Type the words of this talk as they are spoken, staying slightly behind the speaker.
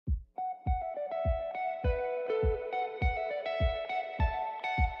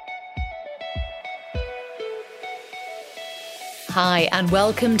Hi, and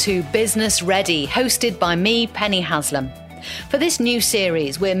welcome to Business Ready, hosted by me, Penny Haslam. For this new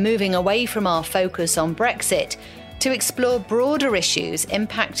series, we're moving away from our focus on Brexit to explore broader issues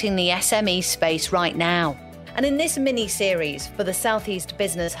impacting the SME space right now. And in this mini-series for the Southeast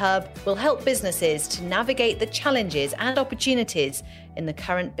Business Hub, we'll help businesses to navigate the challenges and opportunities in the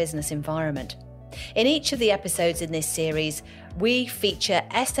current business environment. In each of the episodes in this series, we feature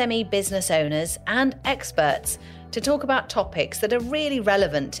SME business owners and experts to talk about topics that are really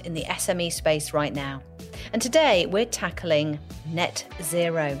relevant in the SME space right now. And today we're tackling net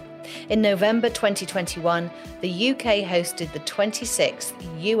zero. In November 2021, the UK hosted the 26th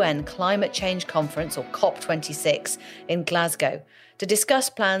UN Climate Change Conference, or COP26, in Glasgow to discuss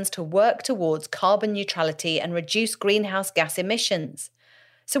plans to work towards carbon neutrality and reduce greenhouse gas emissions.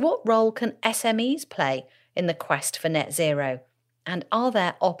 So what role can SMEs play in the quest for net zero? And are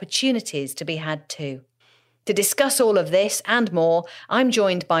there opportunities to be had too? To discuss all of this and more, I'm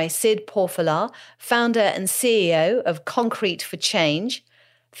joined by Sid Porfala, founder and CEO of Concrete for Change,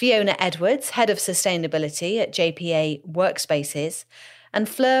 Fiona Edwards, Head of Sustainability at JPA Workspaces, and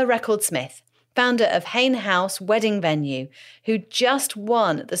Fleur Record-Smith, founder of Hayne House Wedding Venue, who just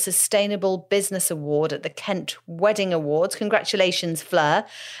won the Sustainable Business Award at the Kent Wedding Awards. Congratulations, Fleur.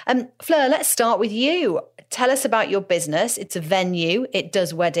 Fleur, let's start with you. Tell us about your business. It's a venue. It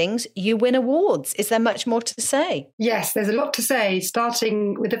does weddings. You win awards. Is there much more to say? Yes, there's a lot to say,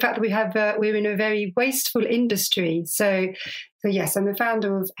 starting with the fact that we're in a very wasteful industry. So yes, I'm the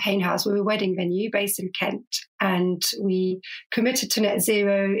founder of Hayne House. We're a wedding venue based in Kent, and we committed to net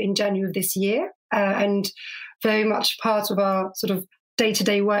zero in January of this year. And very much part of our sort of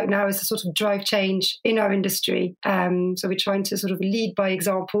day-to-day work now is to sort of drive change in our industry. So we're trying to sort of lead by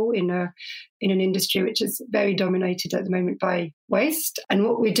example in an industry which is very dominated at the moment by waste. And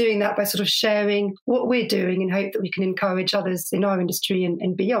what we're doing that by sort of sharing what we're doing in hope that we can encourage others in our industry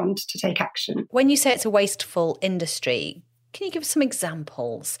and beyond to take action. When you say it's a wasteful industry, can you give us some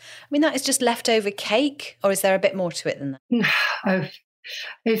examples? I mean, that is just leftover cake, or is there a bit more to it than that?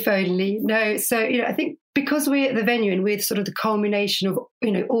 If only. No. So, I think because we're at the venue and we're sort of the culmination of,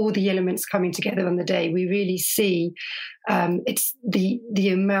 all the elements coming together on the day, we really see it's the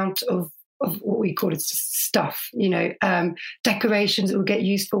amount of what we call it stuff, decorations that will get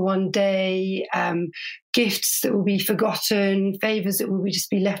used for one day, gifts that will be forgotten, favours that will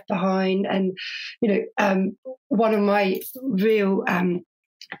just be left behind. And, one of my real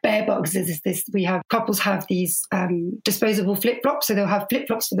bear bugs is this: couples have these disposable flip-flops, so they'll have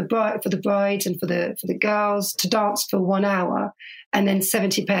flip-flops for the brides and for the girls to dance for 1 hour, and then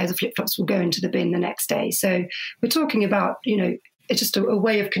 70 pairs of flip-flops will go into the bin the next day. So we're talking about, it's just a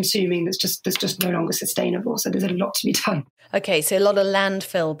way of consuming that's just no longer sustainable. So there's a lot to be done. Okay, so a lot of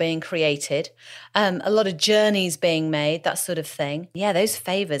landfill being created, a lot of journeys being made, that sort of thing. Yeah, those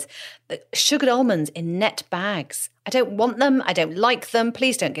favours. Sugared almonds in net bags. I don't want them. I don't like them.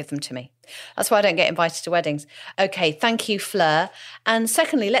 Please don't give them to me. That's why I don't get invited to weddings. Okay, thank you, Fleur. And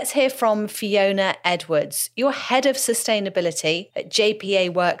secondly, let's hear from Fiona Edwards. You're Head of Sustainability at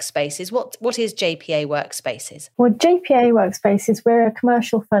JPA Workspaces. What is JPA Workspaces? Well, JPA Workspaces, we're a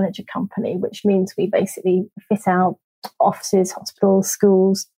commercial furniture company, which means we basically fit out offices, hospitals,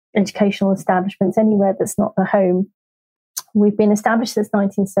 schools, educational establishments, anywhere that's not the home. We've been established since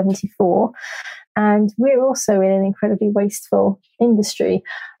 1974, and we're also in an incredibly wasteful industry.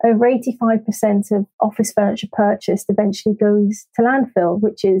 Over 85% of office furniture purchased eventually goes to landfill,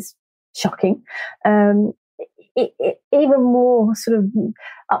 which is shocking. Even more sort of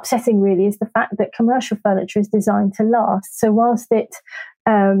upsetting, really, is the fact that commercial furniture is designed to last. So whilst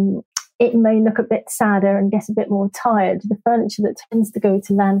it may look a bit sadder and get a bit more tired, the furniture that tends to go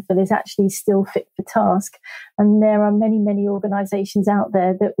to landfill is actually still fit for task. And there are many, many organisations out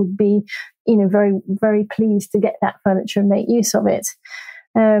there that would be, very, very pleased to get that furniture and make use of it.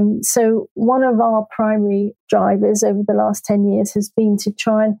 So one of our primary drivers over the last 10 years has been to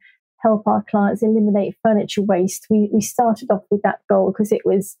try and help our clients eliminate furniture waste. We started off with that goal because it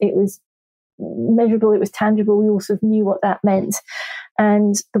was measurable, it was tangible. We also knew what that meant.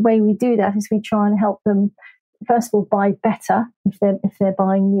 And the way we do that is we try and help them, first of all, buy better if they're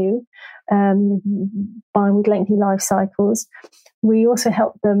buying new, buying with lengthy life cycles. We also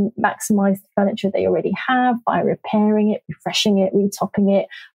help them maximise the furniture they already have by repairing it, refreshing it, retopping it,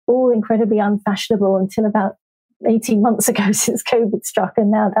 all incredibly unfashionable until about 18 months ago since COVID struck, and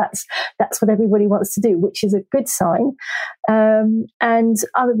now that's what everybody wants to do, which is a good sign. And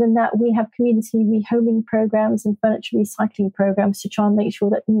other than that, we have community rehoming programs and furniture recycling programs to try and make sure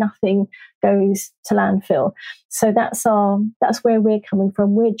that nothing goes to landfill. So that's where we're coming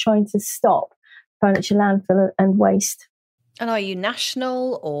from. We're trying to stop furniture landfill and waste. And are you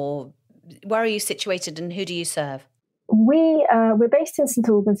national, or where are you situated and who do you serve? We're based in St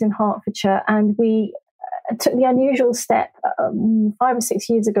Albans in Hertfordshire, and we took the unusual step 5 or 6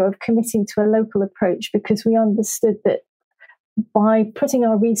 years ago of committing to a local approach, because we understood that by putting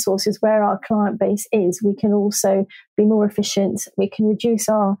our resources where our client base is, we can also be more efficient. We can reduce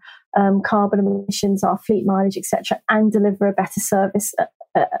our carbon emissions, our fleet mileage, etc., and deliver a better service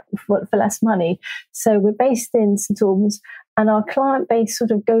for less money. So we're based in St Albans, and our client base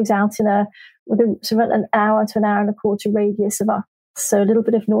sort of goes out with sort of an hour to an hour and a quarter radius of us. So a little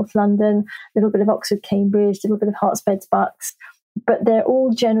bit of North London, a little bit of Oxford, Cambridge, a little bit of Herts, Beds, Bucks. But they're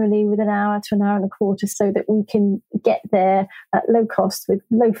all generally within an hour to an hour and a quarter, so that we can get there at low cost with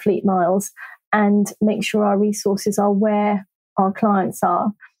low fleet miles and make sure our resources are where our clients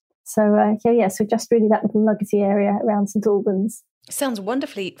are. So, so just really that little nuggety area around St Albans. Sounds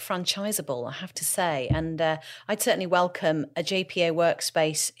wonderfully franchisable, I have to say. And I'd certainly welcome a JPA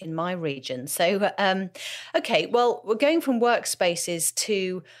workspace in my region. So, okay, well, we're going from workspaces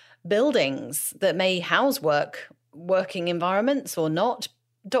to buildings that may house working environments or not.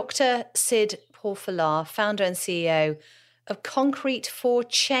 Dr. Sid Paul-Falar, founder and CEO of Concrete for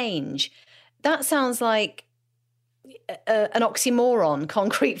Change. That sounds like an oxymoron,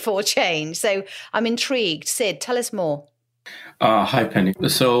 Concrete for Change. So I'm intrigued. Sid, tell us more. Hi, Penny.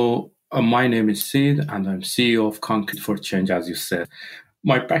 So my name is Sid, and I'm CEO of Concrete for Change, as you said.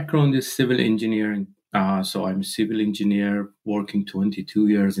 My background is civil engineering. So I'm a civil engineer working 22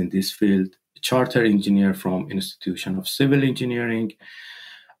 years in this field, chartered engineer from Institution of Civil Engineering.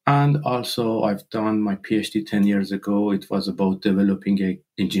 And also I've done my PhD 10 years ago. It was about developing a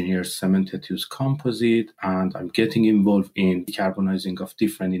engineered cementitious composite, and I'm getting involved in decarbonizing of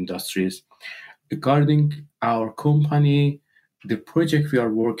different industries. Regarding our company, the project we are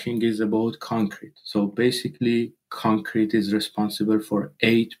working is about concrete. So basically, concrete is responsible for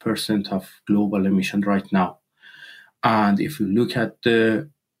 8% of global emission right now. And if you look at the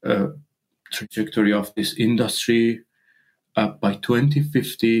trajectory of this industry, by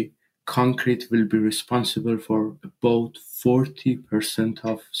 2050, concrete will be responsible for about 40%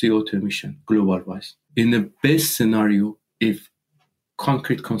 of CO2 emission global-wise. In the best scenario, if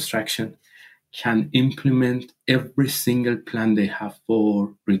concrete construction can implement every single plan they have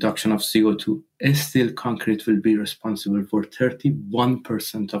for reduction of CO2, still concrete will be responsible for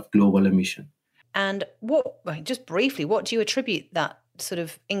 31% of global emission. And just briefly, what do you attribute that sort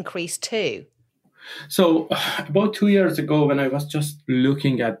of increase to? So about 2 years ago, when I was just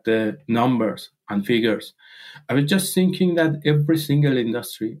looking at the numbers and figures, I was just thinking that every single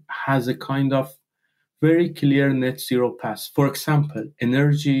industry has a kind of very clear net zero path. For example,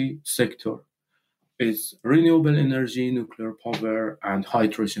 energy sector is renewable energy, nuclear power, and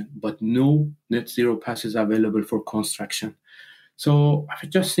hydrogen, but no net zero path is available for construction. So I was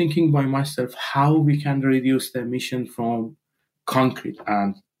just thinking by myself how we can reduce the emission from concrete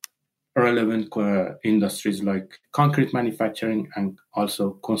and relevant industries like concrete manufacturing and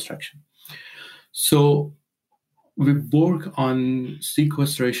also construction. So we work on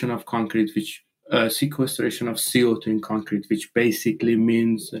sequestration of concrete, which sequestration of CO2 in concrete, which basically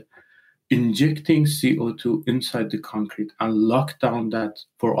means injecting CO2 inside the concrete and lock down that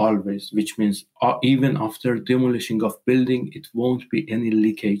for always, which means even after demolishing of building, it won't be any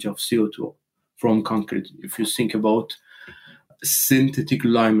leakage of CO2 from concrete. If you think about synthetic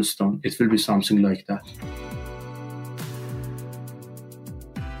limestone, it will be something like that.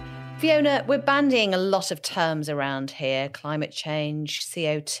 Fiona, we're bandying a lot of terms around here: climate change,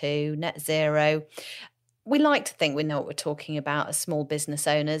 CO2, net zero. We like to think we know what we're talking about as small business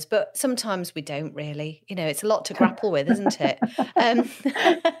owners, but sometimes we don't really. You know, it's a lot to grapple with, isn't it?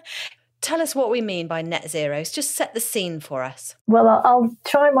 Tell us what we mean by net zero. Just set the scene for us. Well, I'll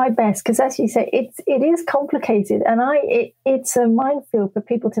try my best, because as you say, it is complicated, and it's a minefield for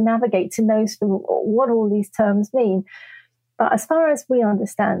people to navigate, to know sort of what all these terms mean. But as far as we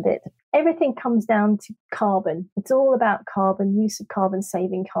understand it, everything comes down to carbon. It's all about carbon, use of carbon,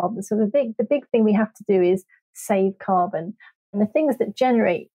 saving carbon. So the big thing we have to do is save carbon. And the things that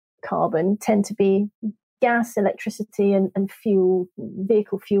generate carbon tend to be gas, electricity, and fuel,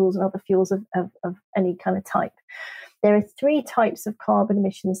 vehicle fuels and other fuels of any kind of type. There are 3 types of carbon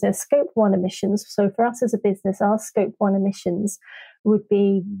emissions. There's Scope 1 emissions. So for us as a business, our Scope 1 emissions would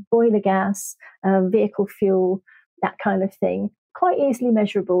be boiler gas, vehicle fuel, that kind of thing. Quite easily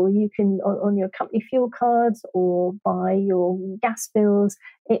measurable. You can, on your company fuel cards or by your gas bills,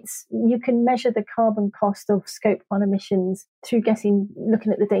 you can measure the carbon cost of Scope 1 emissions through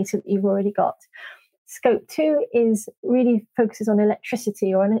looking at the data that you've already got. Scope 2 really focuses on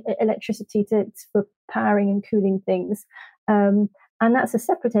electricity, or electricity for powering and cooling things. And that's a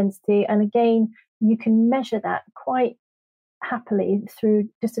separate entity. And again, you can measure that quite happily through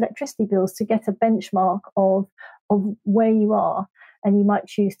just electricity bills to get a benchmark of where you are. And you might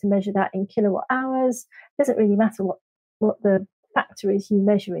choose to measure that in kilowatt hours. It doesn't really matter what the factor is you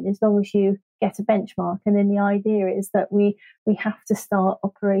measure in, as long as you get a benchmark. And then the idea is that we have to start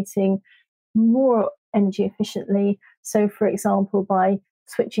operating more energy efficiently. So, for example, by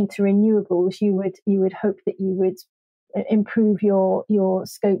switching to renewables, you would hope that you would improve your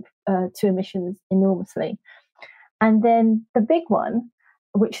scope 2 emissions enormously. And then the big one,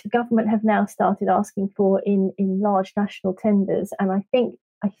 which the government have now started asking for in large national tenders, and I think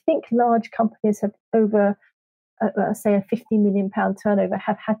large companies have over say a £50 million turnover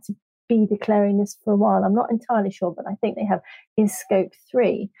have had to be declaring this for a while. I'm not entirely sure, but I think they have, is scope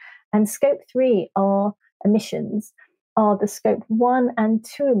 3. And scope 3 emissions are the scope 1 and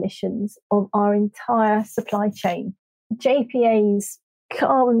 2 emissions of our entire supply chain. JPA's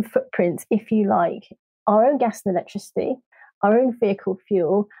carbon footprint, if you like, our own gas and electricity, our own vehicle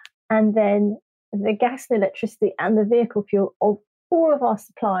fuel, and then the gas and electricity and the vehicle fuel of all of our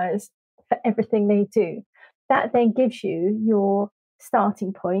suppliers for everything they do. That then gives you your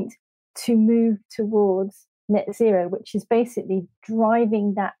starting point to move towards net zero, which is basically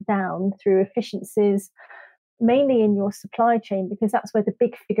driving that down through efficiencies, mainly in your supply chain, because that's where the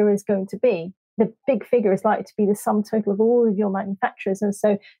big figure is going to be. The big figure is likely to be the sum total of all of your manufacturers. And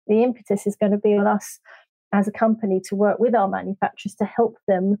so the impetus is going to be on us as a company to work with our manufacturers to help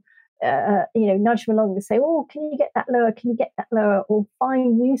them, nudge them along and say, oh, can you get that lower? Can you get that lower? Or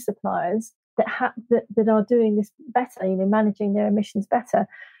find new suppliers that are doing this better, managing their emissions better.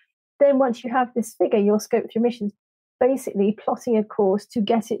 Then once you have this figure, your scope 3 emissions, basically plotting a course to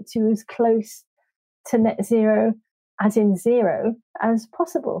get it to as close to net zero, as in zero, as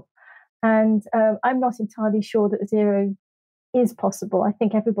possible. And I'm not entirely sure that zero is possible. I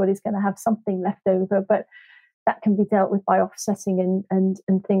think everybody's going to have something left over, but that can be dealt with by offsetting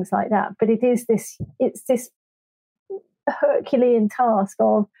and things like that. But it's this Herculean task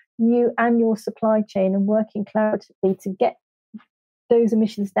of you and your supply chain and working collaboratively to get those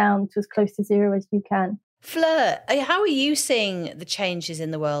emissions down to as close to zero as you can. Fleur, how are you seeing the changes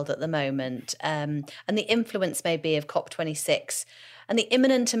in the world at the moment, and the influence maybe of COP26 and the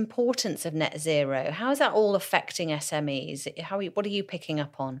imminent importance of net zero? How is that all affecting SMEs? What are you picking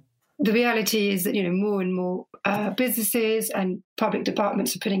up on? The reality is that, more and more businesses and public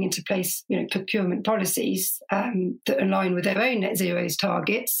departments are putting into place, procurement policies that align with their own net zero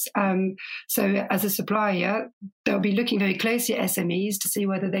targets. So as a supplier, they'll be looking very closely at SMEs to see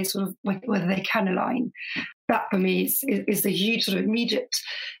whether they can align. That for me is the huge sort of immediate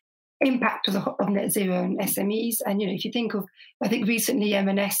impact of net zero on SMEs. And, if you think of, I think recently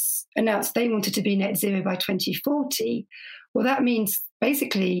M&S announced they wanted to be net zero by 2040. Well, that means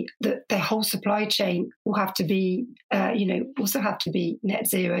basically that their whole supply chain will have to be, also have to be net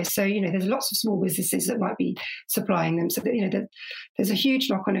zero. So, there's lots of small businesses that might be supplying them. So, that, there's a huge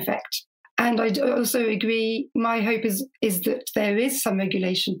knock-on effect. And I also agree, my hope is that there is some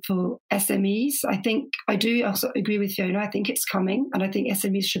regulation for SMEs. I do also agree with Fiona. I think it's coming, and I think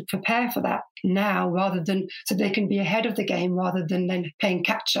SMEs should prepare for that now so they can be ahead of the game rather than then playing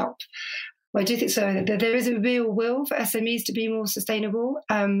catch up. I do think so. That there is a real will for SMEs to be more sustainable.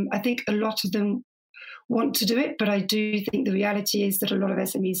 I think a lot of them want to do it, but I do think the reality is that a lot of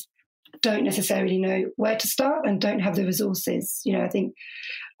SMEs don't necessarily know where to start and don't have the resources. I think,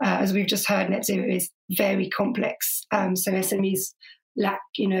 as we've just heard, net zero is very complex. So SMEs lack,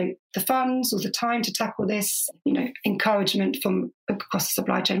 the funds or the time to tackle this. Encouragement from across the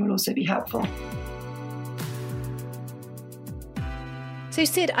supply chain will also be helpful. So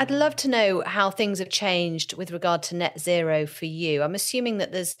Sid, I'd love to know how things have changed with regard to net zero for you. I'm assuming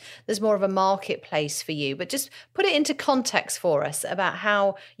that there's more of a marketplace for you, but just put it into context for us about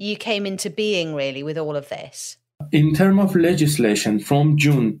how you came into being really with all of this. In terms of legislation, from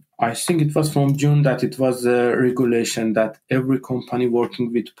June, I think it was from June that it was a regulation that every company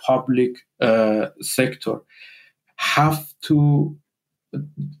working with public sector have to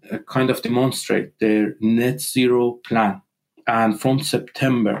kind of demonstrate their net zero plan. And from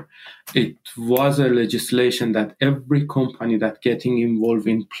September, it was a legislation that every company that getting involved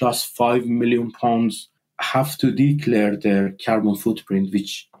in plus £5 million have to declare their carbon footprint,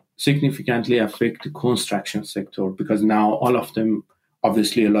 which significantly affect the construction sector, because now all of them,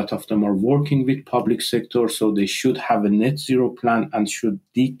 obviously a lot of them are working with public sector, so they should have a net zero plan and should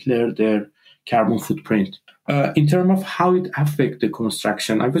declare their carbon footprint. In terms of how it affects the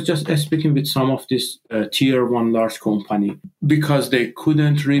construction, I was just speaking with some of this tier one large company because they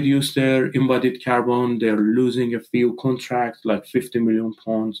couldn't reduce their embodied carbon. They're losing a few contracts, like 50 million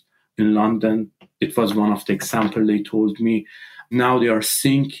pounds in London. It was one of the examples they told me. Now they are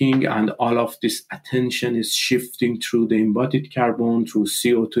sinking, and all of this attention is shifting through the embodied carbon, through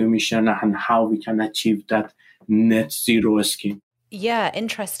CO2 emission, and how we can achieve that net zero scheme. Yeah,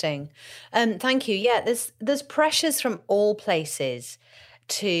 interesting. Thank you. Yeah, there's pressures from all places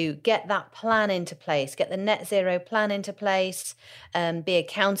to get that plan into place, get the net zero plan into place, be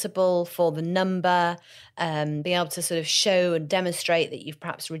accountable for the number, be able to sort of show and demonstrate that you've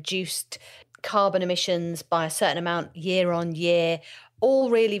perhaps reduced carbon emissions by a certain amount year on year, all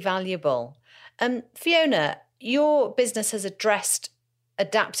really valuable. Fiona, your business has addressed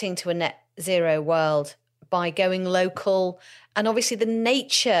adapting to a net zero world by going local. And obviously the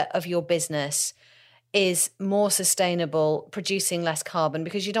nature of your business is more sustainable, producing less carbon,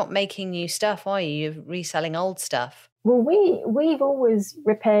 because you're not making new stuff, are you? You're reselling old stuff. Well, we've always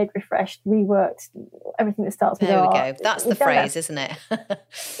repaired, refreshed, reworked everything that starts with There we R. go. That's the phrase, isn't it?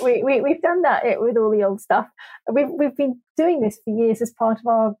 We've done that with all the old stuff. We've been doing this for years as part of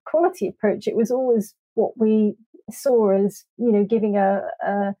our quality approach. It was always what we saw as, giving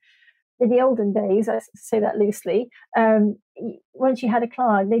in the olden days, I say that loosely, once you had a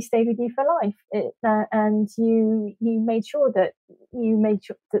client, they stayed with you for life, and you made sure that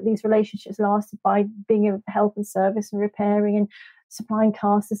these relationships lasted by being of help and service and repairing and supplying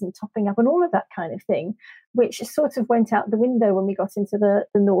casters and topping up and all of that kind of thing, which sort of went out the window when we got into the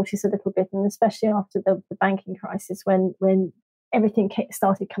noughties a little bit, and especially after the banking crisis when everything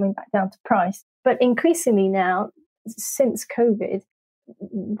started coming back down to price. But increasingly now, since COVID,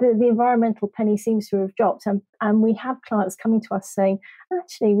 the environmental penny seems to have dropped, and we have clients coming to us saying,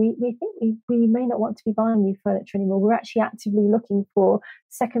 actually, we think we may not want to be buying new furniture anymore. We're actually actively looking for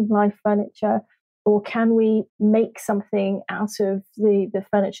second life furniture, or can we make something out of the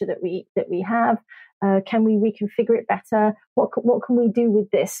furniture that we have? Can we reconfigure it better? What can we do with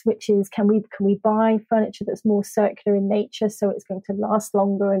this? Which is, can we buy furniture that's more circular in nature, so it's going to last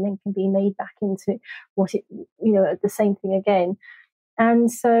longer and then can be made back into the same thing again?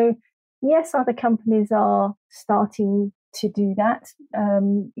 And so, yes, other companies are starting to do that.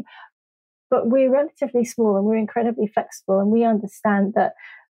 But we're relatively small and we're incredibly flexible, and we understand that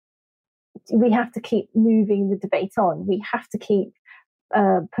we have to keep moving the debate on. We have to keep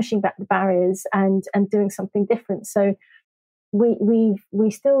pushing back the barriers and doing something different. So we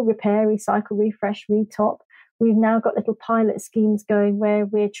still repair, recycle, refresh, retop. We've now got little pilot schemes going where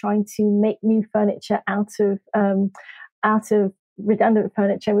we're trying to make new furniture out of redundant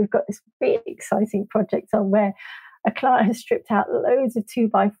furniture. We've got this really exciting project on where a client has stripped out loads of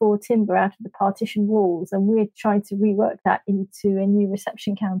 2x4 timber out of the partition walls, and we're trying to rework that into a new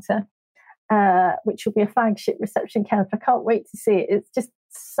reception counter, which will be a flagship reception counter. I can't wait to see it. It's just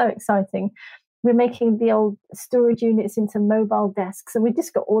so exciting. We're making the old storage units into mobile desks, and we've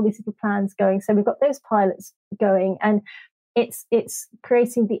just got all these little plans going. So we've got those pilots going, and it's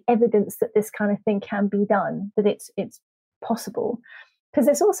creating the evidence that this kind of thing can be done, that it's possible. Because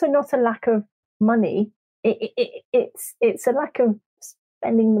there's also not a lack of money. It's a lack of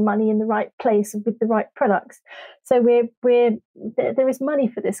spending the money in the right place with the right products. So there is money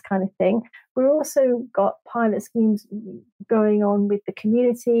for this kind of thing. We've also got pilot schemes going on with the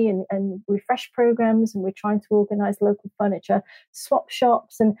community and refresh programs, and we're trying to organise local furniture swap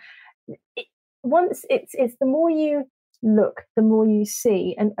shops. And once it's the more you look, the more you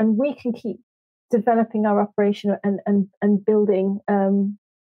see, and we can keep developing our operation and building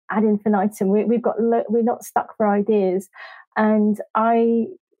ad infinitum. We're not stuck for ideas, and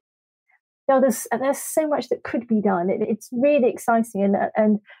there's so much that could be done. It's really exciting,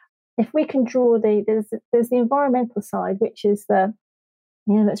 and if we can draw there's the environmental side, which is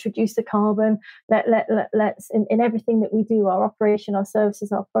let's reduce the carbon. Let's in everything that we do, our operation, our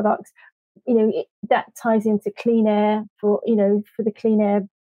services, our products. That ties into clean air for the clean air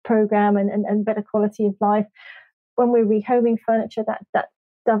program and better quality of life. When we're rehoming furniture, that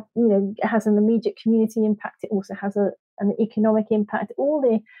has an immediate community impact. It also has an economic impact. All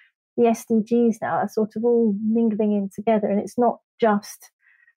the SDGs now are sort of all mingling in together, and it's not just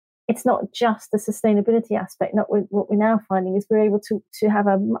the sustainability aspect. Not what we're now finding is we're able to have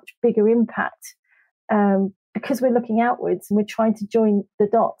a much bigger impact because we're looking outwards and we're trying to join the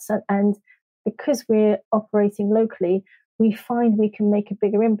dots, and because we're operating locally, we find we can make a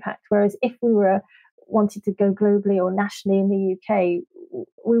bigger impact. Whereas if we wanted to go globally or nationally in the UK,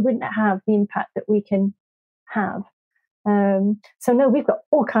 we wouldn't have the impact that we can have. So no, we've got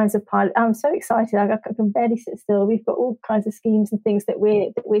all kinds of pilot. I'm so excited. I can barely sit still. We've got all kinds of schemes and things that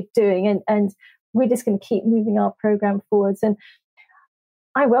we're doing, and we're just going to keep moving our program forwards. And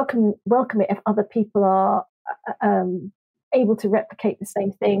I welcome it if other people are able to replicate the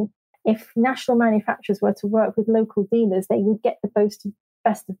same thing. If national manufacturers were to work with local dealers, they would get the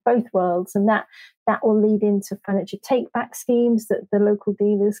best of both worlds, and that will lead into furniture take-back schemes that the local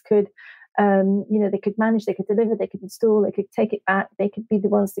dealers could, they could manage, they could deliver, they could install, they could take it back, they could be the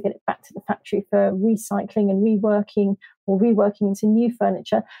ones to get it back to the factory for recycling and reworking into new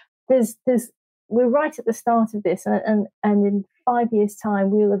furniture. We're right at the start of this, and in 5 years'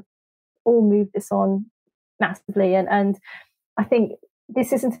 time, we'll have all moved this on massively. And I think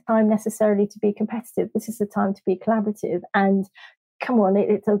this isn't a time necessarily to be competitive. This is a time to be collaborative. And come on,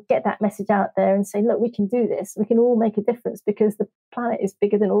 it'll get that message out there and say, look, we can do this. We can all make a difference because the planet is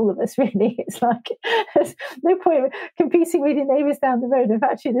bigger than all of us, really. It's like, there's no point competing with your neighbours down the road. If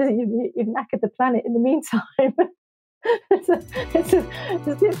actually you've knackered the planet in the meantime, it's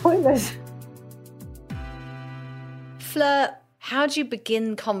a bit pointless. Fleur, how do you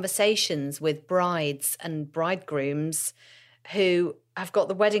begin conversations with brides and bridegrooms who have got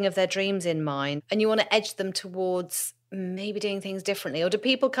the wedding of their dreams in mind and you want to edge them towards maybe doing things differently? Or do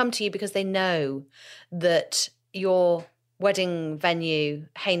people come to you because they know that your wedding venue,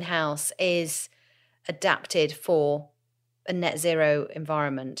 Hayne House, is adapted for a net zero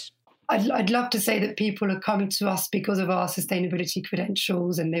environment? I'd love to say that people are coming to us because of our sustainability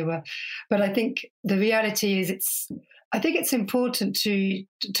credentials, but I think the reality is I think it's important to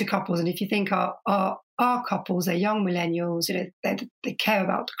couples, and if you think our couples, they're young millennials, they care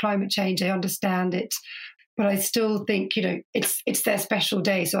about climate change, they understand it, but I still think it's their special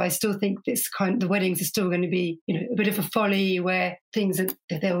day. So I still think the weddings are still going to be a bit of a folly where things that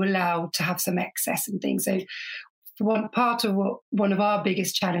they're allowed to have some excess and things. So one part of one of our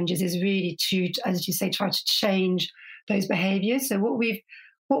biggest challenges is really to, as you say, try to change those behaviours. So what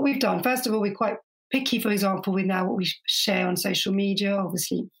we've done, first of all, we're quite picky, for example, with now what we share on social media.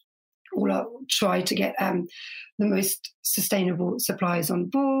 Obviously, try to get the most sustainable suppliers on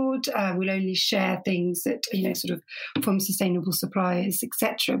board. We'll only share things that sort of from sustainable suppliers,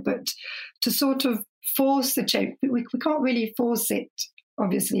 etc. But to sort of force the change, we can't really force it,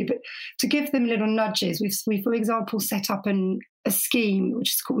 obviously, but to give them little nudges. We for example, set up a scheme which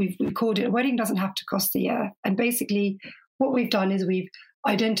is we called it "A Wedding Doesn't Have to Cost the Earth." And basically, what we've done is we've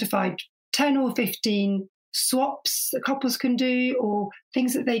identified 10 or 15 swaps that couples can do, or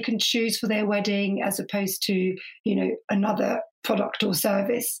things that they can choose for their wedding, as opposed to another product or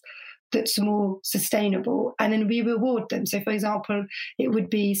service that's more sustainable, and then we reward them. So, for example, it would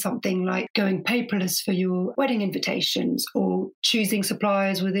be something like going paperless for your wedding invitations, or choosing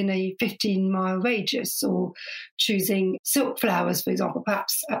suppliers within a 15-mile radius, or choosing silk flowers, for example,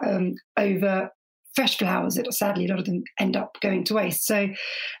 perhaps over fresh flowers that sadly a lot of them end up going to waste. So,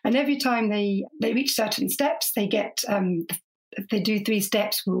 and every time they reach certain steps, they get if they do 3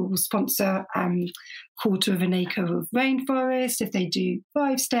 steps, we'll sponsor 1/4 of an acre of rainforest. If they do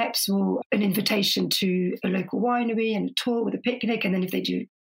 5 steps, an invitation to a local winery and a tour with a picnic. And then if they do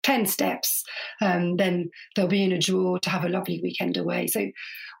 10 steps, then they'll be in a draw to have a lovely weekend away. So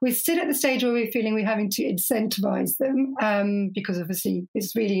we're still at the stage where we're feeling we're having to incentivize them because obviously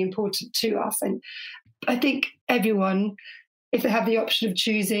it's really important to us. And I think everyone, if they have the option of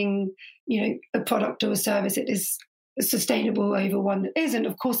choosing, a product or a service that is sustainable over one that isn't,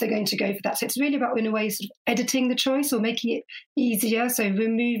 of course they're going to go for that. So it's really about, in a way, sort of editing the choice or making it easier. So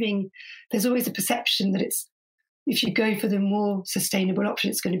there's always a perception that if you go for the more sustainable option,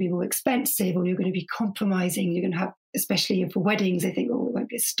 it's going to be more expensive, or you're going to be compromising. You're going to have, especially for weddings, they think, it won't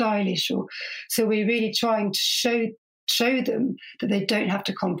be as stylish. So we're really trying to show them that they don't have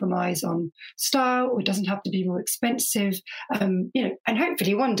to compromise on style, or it doesn't have to be more expensive. And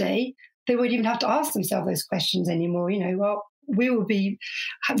hopefully one day they won't even have to ask themselves those questions anymore. Well, we will be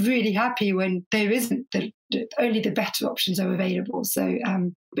really happy when there isn't only the better options are available. So,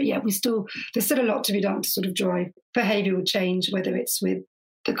 but yeah, there's still a lot to be done to sort of drive behavioural change, whether it's with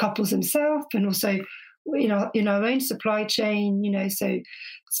the couples themselves and also in our own supply chain. So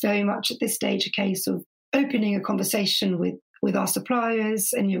it's very much at this stage a case of opening a conversation with our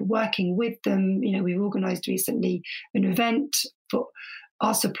suppliers and working with them. We've organised recently an event for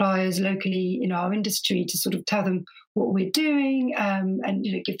our suppliers locally in our industry to sort of tell them what we're doing and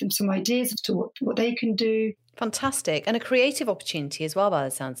give them some ideas as to what they can do. Fantastic. And a creative opportunity as well, by the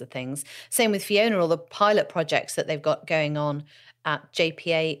sounds of things. Same with Fiona, all the pilot projects that they've got going on at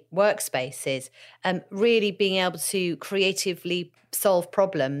JPA Workspaces, really being able to creatively solve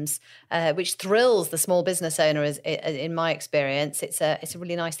problems, which thrills the small business owner. In my experience, it's a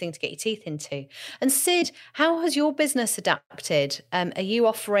really nice thing to get your teeth into. And Sid, how has your business adapted? Are you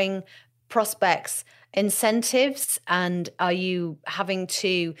offering prospects incentives, and are you having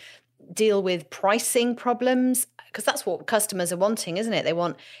to deal with pricing problems? Because that's what customers are wanting, isn't it? They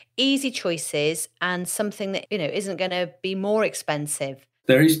want easy choices and something that, isn't going to be more expensive.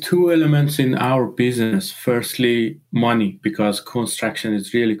 There is two elements in our business. Firstly, money, because construction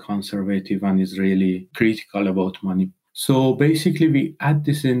is really conservative and is really critical about money. So basically, we add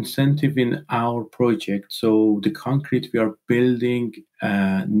this incentive in our project. So the concrete we are building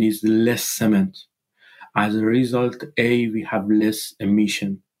needs less cement. As a result, A, we have less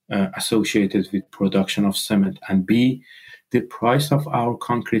emission associated with production of cement, and B, the price of our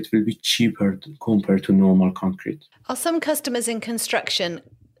concrete will be cheaper compared to normal concrete. Are some customers in construction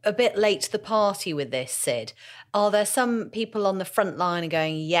a bit late to the party with this, Sid? Are there some people on the front line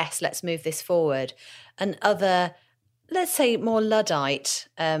going, yes, let's move this forward, and other, let's say, more Luddite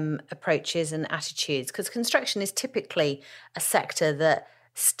approaches and attitudes? Because construction is typically a sector that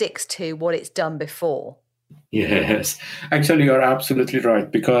sticks to what it's done before. Yes, actually, you're absolutely right,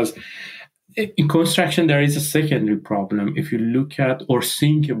 because in construction, there is a secondary problem. If you look at or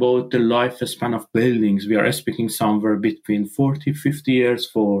think about the lifespan of buildings, we are expecting somewhere between 40, 50 years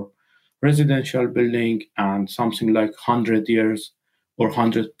for residential building and something like 100 years or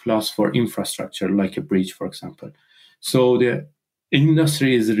 100 plus for infrastructure, like a bridge, for example. So the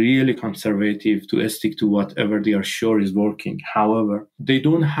industry is really conservative to stick to whatever they are sure is working. However, they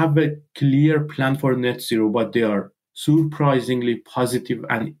don't have a clear plan for net zero, but they are surprisingly positive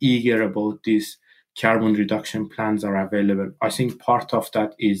and eager about these carbon reduction plans are available. I think part of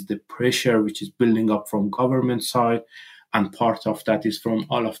that is the pressure which is building up from government side, and part of that is from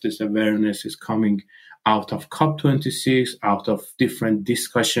all of this awareness is coming out of COP26, out of different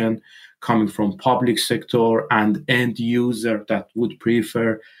discussion coming from public sector and end user that would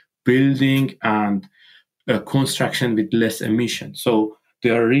prefer building and construction with less emission. So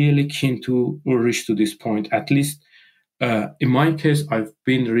they are really keen to reach to this point. At least in my case, I've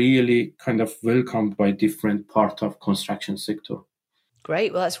been really kind of welcomed by different part of construction sector.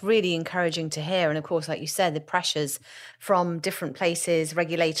 Great. Well, that's really encouraging to hear. And of course, like you said, the pressures from different places,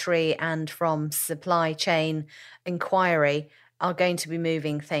 regulatory and from supply chain inquiry, are going to be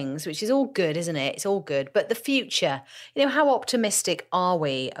moving things, which is all good, isn't it? It's all good. But the future, how optimistic are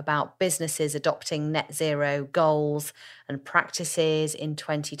we about businesses adopting net zero goals and practices in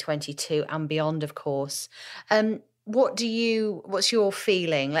 2022 and beyond, of course? What's your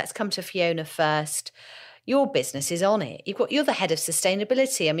feeling? Let's come to Fiona first. Your business is on it. You're the head of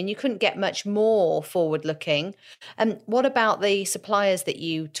sustainability. I mean, you couldn't get much more forward looking. What about the suppliers that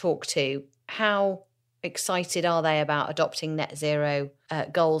you talk to? How excited are they about adopting net zero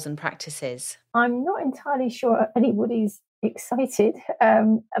goals and practices? I'm not entirely sure anybody's excited,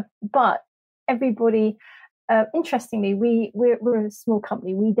 but everybody, interestingly, we're a small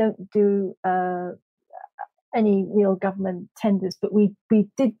company. We don't do any real government tenders, but we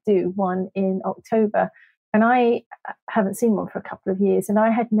did do one in October. And I haven't seen one for a couple of years, and I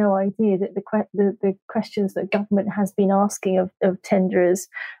had no idea that the questions that government has been asking of tenderers,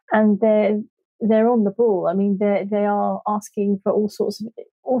 and they're on the ball. I mean, they are asking for all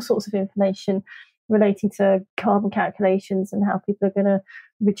sorts of information relating to carbon calculations and how people are going to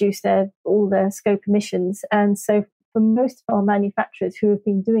reduce all their scope emissions. And so, for most of our manufacturers who have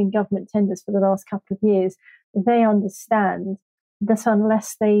been doing government tenders for the last couple of years, they understand that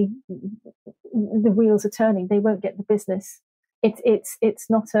unless the wheels are turning, they won't get the business. It's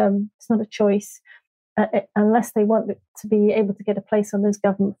not a choice. Unless they want to be able to get a place on those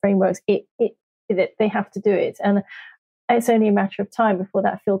government frameworks, they have to do it. And it's only a matter of time before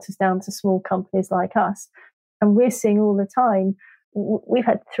that filters down to small companies like us. And we're seeing all the time, we've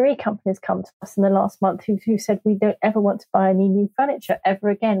had 3 companies come to us in the last month who said, we don't ever want to buy any new furniture ever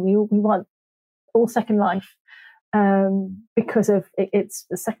again. We want all Second Life. Because of it's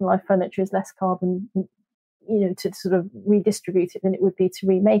the Second Life furniture is less carbon, to sort of redistribute it than it would be to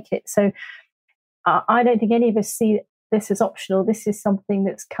remake it. So I don't think any of us see this as optional. This is something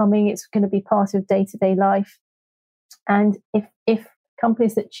that's coming. It's going to be part of day-to-day life. And if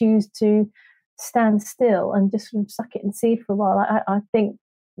companies that choose to stand still and just sort of suck it and see for a while, I think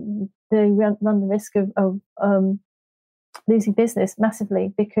they run the risk of losing business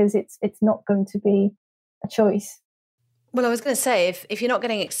massively, because it's not going to be a choice. Well, I was going to say, if you're not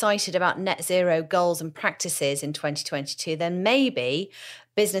getting excited about net zero goals and practices in 2022, then maybe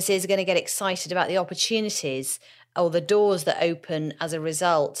businesses are going to get excited about the opportunities or the doors that open as a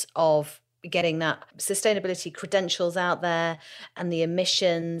result of getting that sustainability credentials out there and the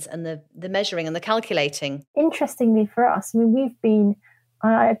emissions and the measuring and the calculating? Interestingly for us, I mean, we've been,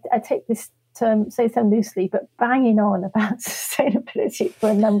 I take this term, say so loosely, but banging on about sustainability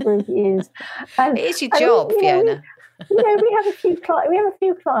for a number of years. And, it is your job, Fiona. We have a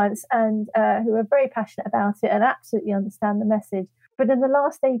few clients and who are very passionate about it and absolutely understand the message. But in the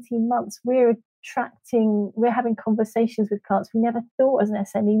last 18 months, we're having conversations with clients we never thought as an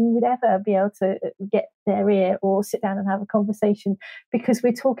SME we would ever be able to get their ear or sit down and have a conversation, because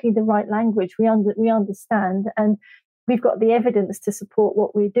we're talking the right language. We understand, and we've got the evidence to support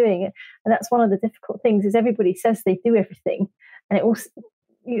what we're doing. And that's one of the difficult things, is everybody says they do everything, and it also,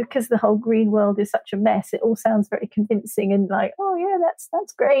 because the whole green world is such a mess, it all sounds very convincing and like, oh yeah,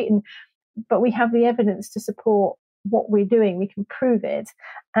 that's great. But we have the evidence to support what we're doing. We can prove it,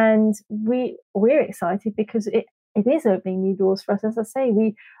 and we're excited because it is opening new doors for us. As I say,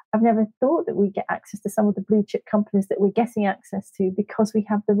 I've never thought that we'd get access to some of the blue chip companies that we're getting access to because we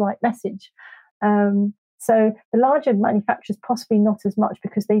have the right message. So the larger manufacturers possibly not as much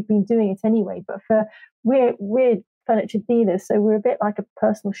because they've been doing it anyway. But we're furniture dealers, so we're a bit like a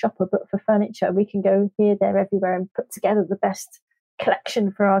personal shopper, but for furniture. We can go here, there, everywhere and put together the best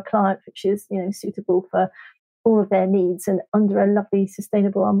collection for our clients, which is suitable for all of their needs and under a lovely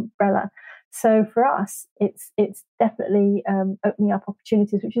sustainable umbrella. So for us, it's definitely opening up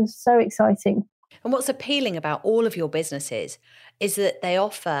opportunities, which is so exciting. And what's appealing about all of your businesses is that they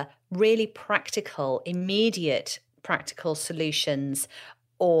offer really practical, immediate practical solutions,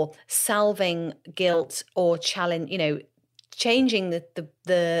 or solving guilt or challenge, changing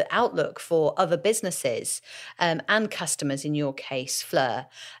the outlook for other businesses and customers, in your case, Fleur.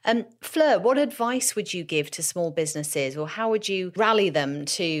 Fleur, what advice would you give to small businesses, or how would you rally them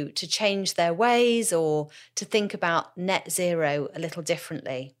to change their ways or to think about net zero a little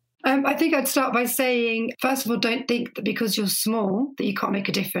differently? I think I'd start by saying, first of all, don't think that because you're small that you can't make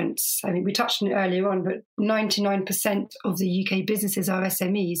a difference. I mean, we touched on it earlier on, but 99% of the UK businesses are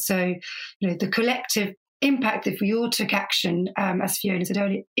SMEs. So, the collective impact, if we all took action, as Fiona said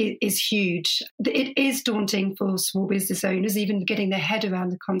earlier, is huge. It is daunting for small business owners, even getting their head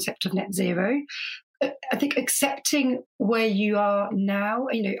around the concept of net zero. I think accepting where you are now,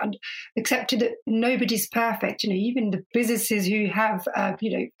 and accepting that nobody's perfect. Even the businesses who have,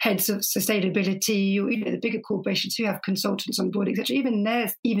 heads of sustainability, or the bigger corporations who have consultants on board, etc. Even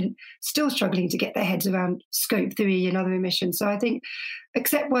they're still struggling to get their heads around Scope 3 and other emissions. So I think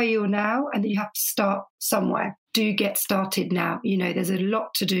accept where you're now, and that you have to start somewhere. Do get started now. There's a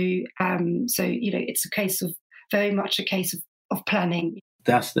lot to do. So it's very much a case of planning.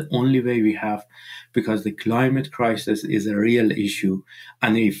 That's the only way we have, because the climate crisis is a real issue.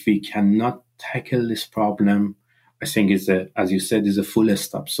 And if we cannot tackle this problem, I think as you said, is a full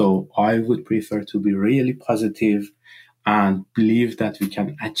stop. So I would prefer to be really positive and believe that we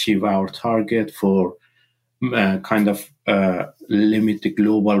can achieve our target for limit the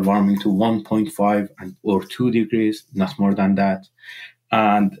global warming to 1.5 or 2 degrees, not more than that.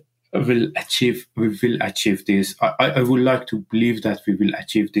 And we will achieve this. I would like to believe that we will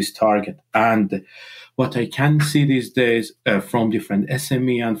achieve this target. And what I can see these days from different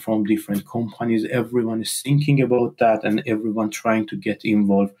SME and from different companies, everyone is thinking about that and everyone trying to get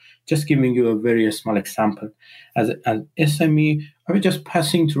involved. Just giving you a very small example. As an SME, I was just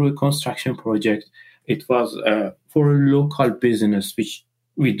passing through a construction project. It was for a local business, which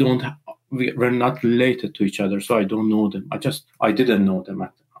we were not related to each other, so I don't know them. I didn't know them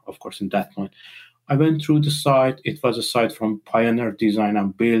of course, in that point. I went through the site. It was a site from Pioneer Design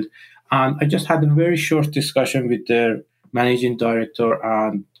and Build. And I just had a very short discussion with their managing director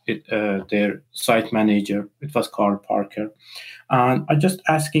and their site manager. It was Carl Parker. And I just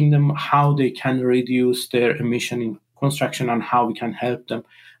asking them how they can reduce their emission in construction and how we can help them.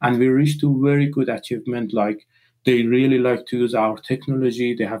 And we reached to very good achievement. Like, they really like to use our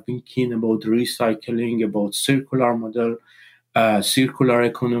technology. They have been keen about recycling, about circular model, circular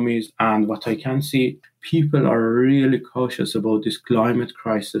economies. And what I can see, people are really cautious about this climate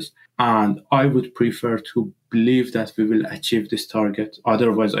crisis. And I would prefer to believe that we will achieve this target.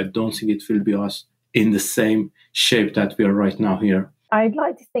 Otherwise, I don't think it will be us in the same shape that we are right now here. I'd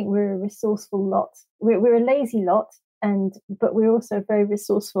like to think we're a resourceful lot. We're a lazy lot, but we're also a very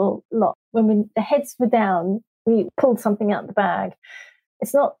resourceful lot. When the heads were down, we pulled something out of the bag.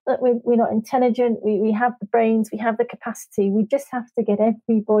 It's not that we're not intelligent. We have the brains, we have the capacity. We just have to get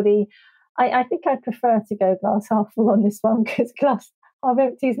everybody. I think I prefer to go glass half full on this one, because glass half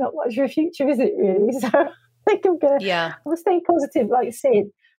empty is not much of a future, is it really? So I think I'm going to stay positive, like Sid.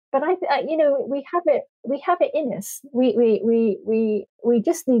 But we have it in us. We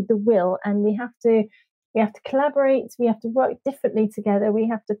just need the will, and we have to collaborate. We have to work differently together. We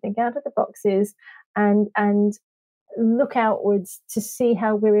have to think out of the boxes and look outwards to see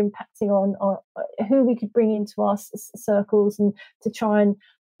how we're impacting on who we could bring into our circles, and to try and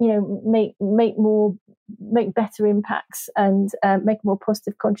make better impacts and make a more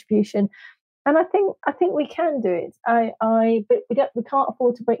positive contribution. And I think we can do it. But we can't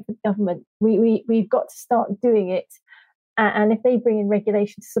afford to wait for the government. We've got to start doing it. And if they bring in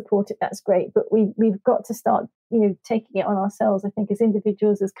regulation to support it, that's great. But we've got to start, taking it on ourselves. I think as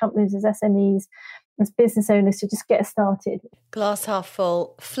individuals, as companies, as SMEs, as business owners, to just get started. Glass half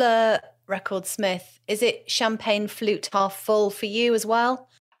full. Fleur Record-Smith, is it champagne flute half full for you as well?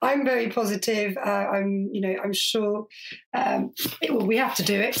 I'm very positive. I'm sure we have to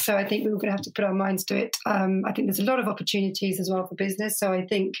do it. So I think we're going to have to put our minds to it. I think there's a lot of opportunities as well for business. So I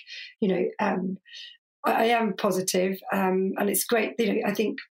think, I am positive, and it's great. I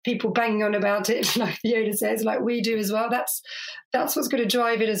think people banging on about it, like the owner says, like we do as well. That's what's going to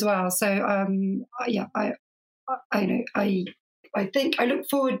drive it as well. So I think I look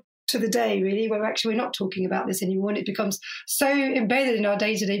forward to the day, really, where actually we're not talking about this anymore, and it becomes so embedded in our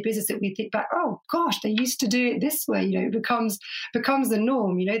day-to-day business that we think back, oh gosh, they used to do it this way. It becomes the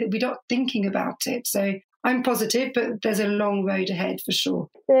norm, that we're not thinking about it. So I'm positive, but there's a long road ahead for sure.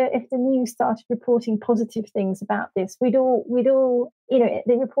 If the news started reporting positive things about this, we'd all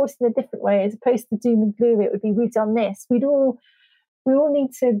they report in a different way, as opposed to doom and gloom. It would be, we've done this. We all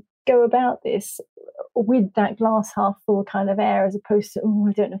need to go about this with that glass half full kind of air, as opposed to,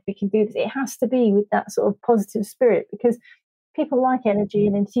 I don't know if we can do this. It has to be with that sort of positive spirit, because people like energy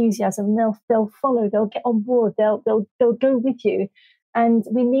and enthusiasm. They'll follow. They'll get on board. They'll go with you. And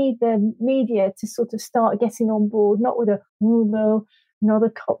we need the media to sort of start getting on board, not with another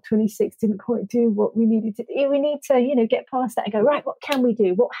COP26 didn't quite do what we needed to do. We need to, get past that and go, right, what can we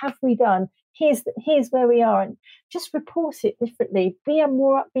do? What have we done? Here's where we are, and just report it differently. Be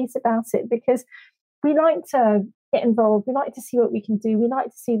more upbeat about it, because we like to get involved. We like to see what we can do. We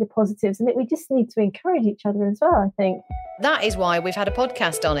like to see the positives, and we just need to encourage each other as well, I think. That is why we've had a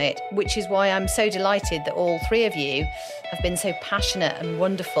podcast on it, which is why I'm so delighted that all three of you have been so passionate and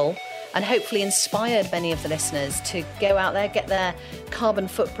wonderful, and hopefully inspired many of the listeners to go out there, get their carbon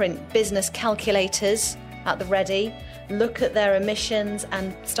footprint business calculators at the ready, look at their emissions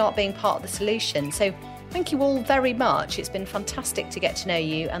and start being part of the solution. So thank you all very much. It's been fantastic to get to know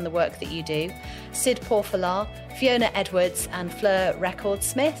you and the work that you do. Sid Porfalar, Fiona Edwards and Fleur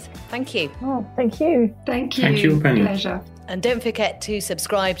Record-Smith, thank you. Oh, thank you. Thank you. Thank you, Penny. Pleasure. And don't forget to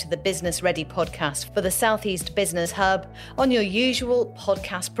subscribe to the Business Ready podcast for the Southeast Business Hub on your usual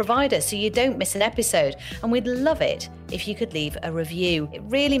podcast provider, so you don't miss an episode. And we'd love it if you could leave a review. It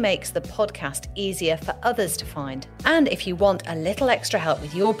really makes the podcast easier for others to find. And if you want a little extra help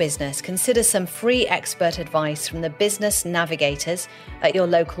with your business, consider some free expert advice from the Business Navigators at your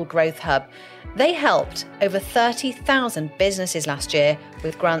local growth hub. They helped over 30,000 businesses last year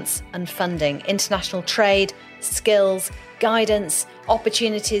with grants and funding, international trade, skills, guidance,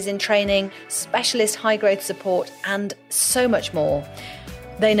 opportunities in training, specialist high growth support, and so much more.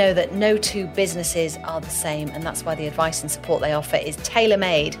 They know that no two businesses are the same, and that's why the advice and support they offer is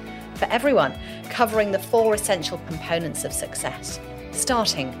tailor-made for everyone, covering the 4 essential components of success: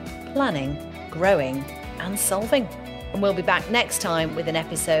 starting, planning, growing, and solving. And we'll be back next time with an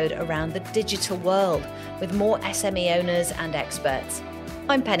episode around the digital world with more SME owners and experts.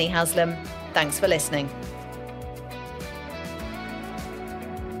 I'm Penny Haslam. Thanks for listening.